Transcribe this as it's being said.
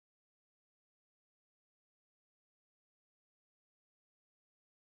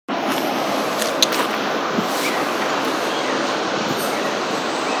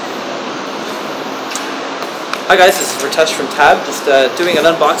Hi guys, this is Ritesh from Tab, just doing an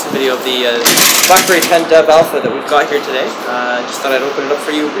unboxing video of the BlackBerry 10 Dev Alpha that we've got here today. Just thought I'd open it up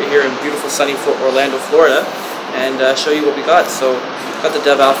for you here in beautiful sunny Orlando, Florida, and show you what we got. So, got the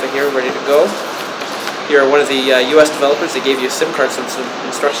Dev Alpha here ready to go. Here are one of the US developers. They gave you a SIM card, some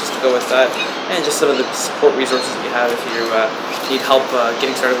instructions to go with that, and just some of the support resources that you have if you need help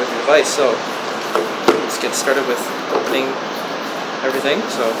getting started with your device. So, let's get started with opening everything.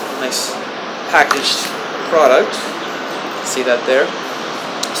 So, nice packaged product, see that there.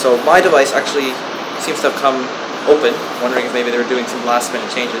 So my device actually seems to have come open, wondering if maybe they were doing some last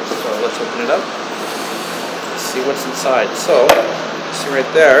minute changes. So let's open it up, let's see what's inside. So see right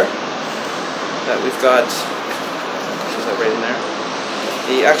there that we've got, shows that right in there,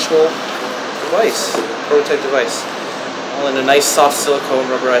 the actual device, prototype device, all in a nice soft silicone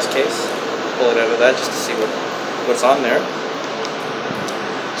rubberized case. Pull it out of that just to see what's on there.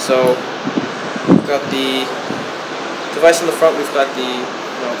 So we've got the device on the front. We've got the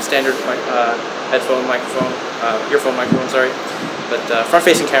standard headphone microphone, earphone microphone, sorry, but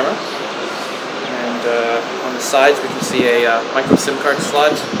front-facing camera. And on the sides we can see a micro SIM card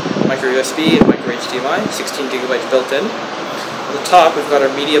slot, micro USB, and micro HDMI, 16 gigabytes built in. On the top we've got our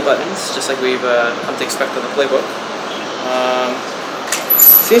media buttons, just like we've come to expect on the Playbook.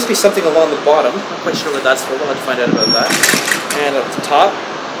 Seems to be something along the bottom. Not quite sure what that's for. We'll have to find out about that. And at the top,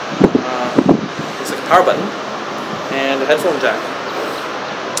 looks like a power button and a headphone jack.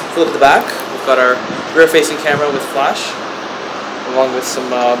 Flip at the back, we've got our rear-facing camera with flash, along with some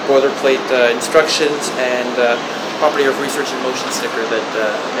boilerplate instructions and property of research in motion sticker that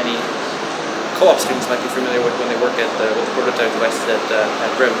many co-op students might be familiar with when they work at with the prototype devices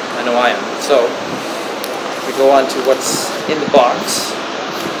at RIM. I know I am. So we go on to what's in the box.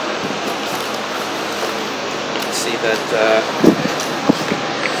 You see that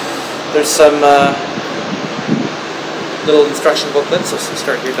there's some little instruction booklets, so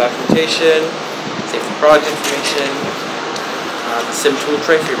start your documentation, safety product information, the SIM tool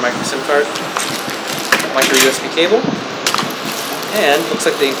tray for your micro SIM card, micro USB cable, and looks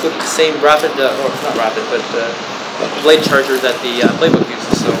like they included the same rapid, or not rapid, but blade charger that the Playbook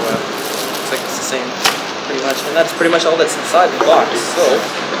uses. So looks like it's the same pretty much, and that's pretty much all that's inside the box. So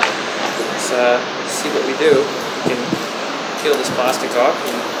let's see what we do. We can peel this plastic off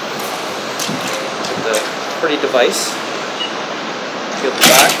and get the pretty device. Peel the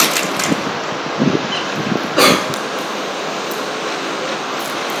back.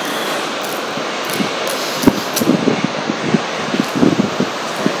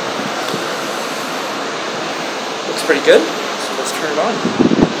 Looks pretty good, so let's turn it on.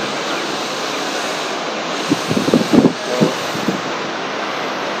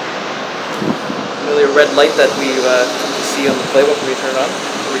 Familiar red light that we come to see on the Playbook when we turn it on.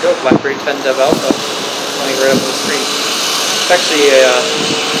 Here we go, BlackBerry 10 Dev Alpha, running right up on the screen. It's actually a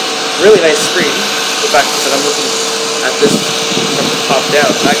really nice screen. The fact that I'm looking at this from the top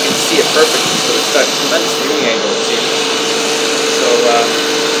down, and I can see it perfectly. So it's got tremendous viewing angle, it seems. So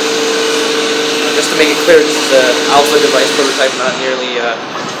just to make it clear, this is an alpha device prototype, not nearly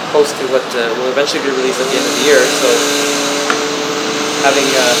close to what will eventually be released at the end of the year. So having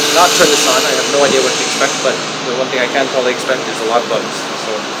not turned this on, I have no idea what to expect. But the one thing I can probably expect is a lot of bugs.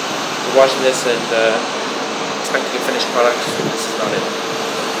 So we're watching this and expecting a finished product. This is not it.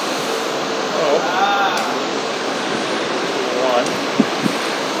 Oh. Go on.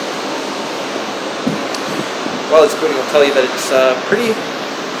 While it's booting, I'll tell you that it's pretty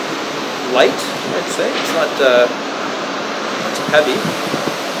light, I'd say. It's not too heavy.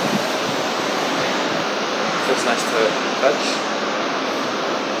 Feels nice to touch.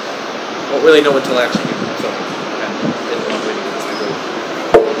 Won't really know until I actually use it. So, yeah, didn't want to wait for this to go.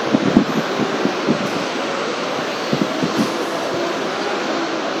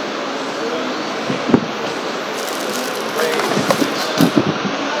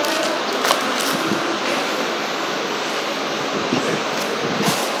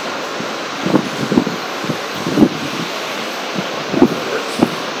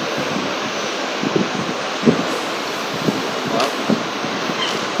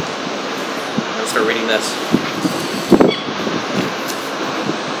 Start reading this.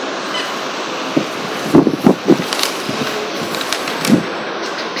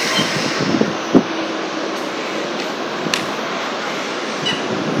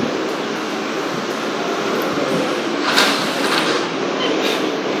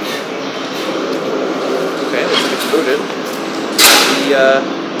 Okay, looks like it's booted. The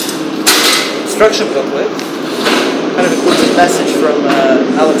instruction booklet kind of includes a message from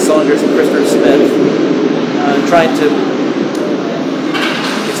Alex Saunders and Christopher Smith trying to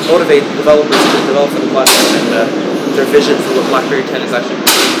motivate developers to develop for the platform and their vision for what BlackBerry 10 is actually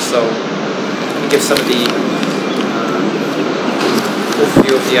doing. So let me give some of the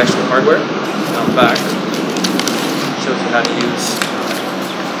overview of the actual hardware on the back. Shows you how to use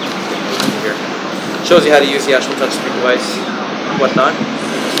here. Shows you how to use the actual touchscreen device and whatnot.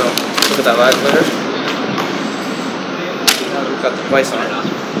 So look at that later. Now that we've got the device on it, I'm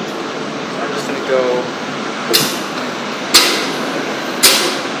just going to go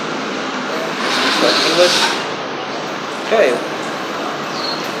select English. Okay.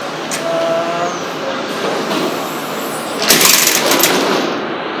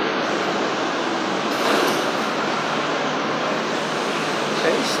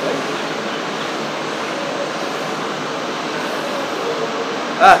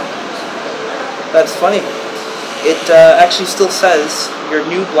 That's funny. It actually still says your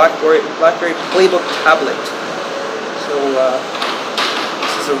new BlackBerry Playbook tablet. So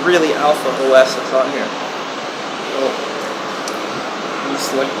this is a really alpha OS that's on here. So let me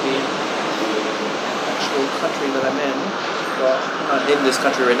select the actual country that I'm in. Well, I'm not in this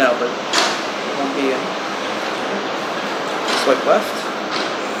country right now, but I won't be in. Swipe left.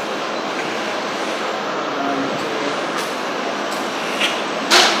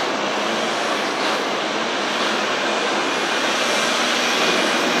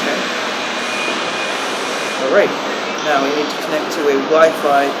 Alright, now we need to connect to a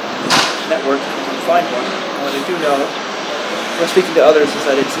Wi-Fi network if we can find one. And what I do know from speaking to others is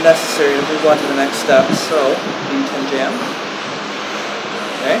that it's necessary to move on to the next step. So, B10 jam.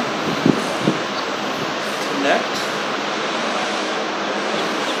 Okay. Connect.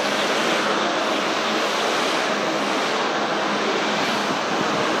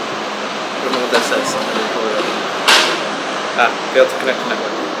 I don't know what that says. I'm going to pull it up. Failed to connect to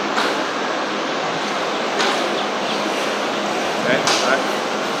network. Okay, back.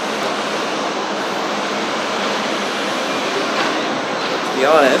 To be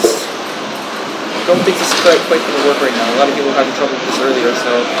honest, I don't think this is quite going to work right now. A lot of people were having trouble with this earlier,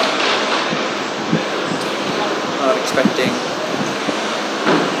 so I'm not expecting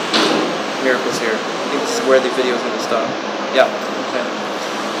miracles here. I think this is where the video is going to stop. Yeah, okay.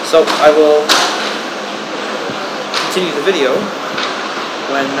 So I will continue the video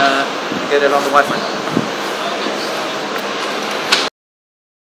when I get it on the Wi-Fi.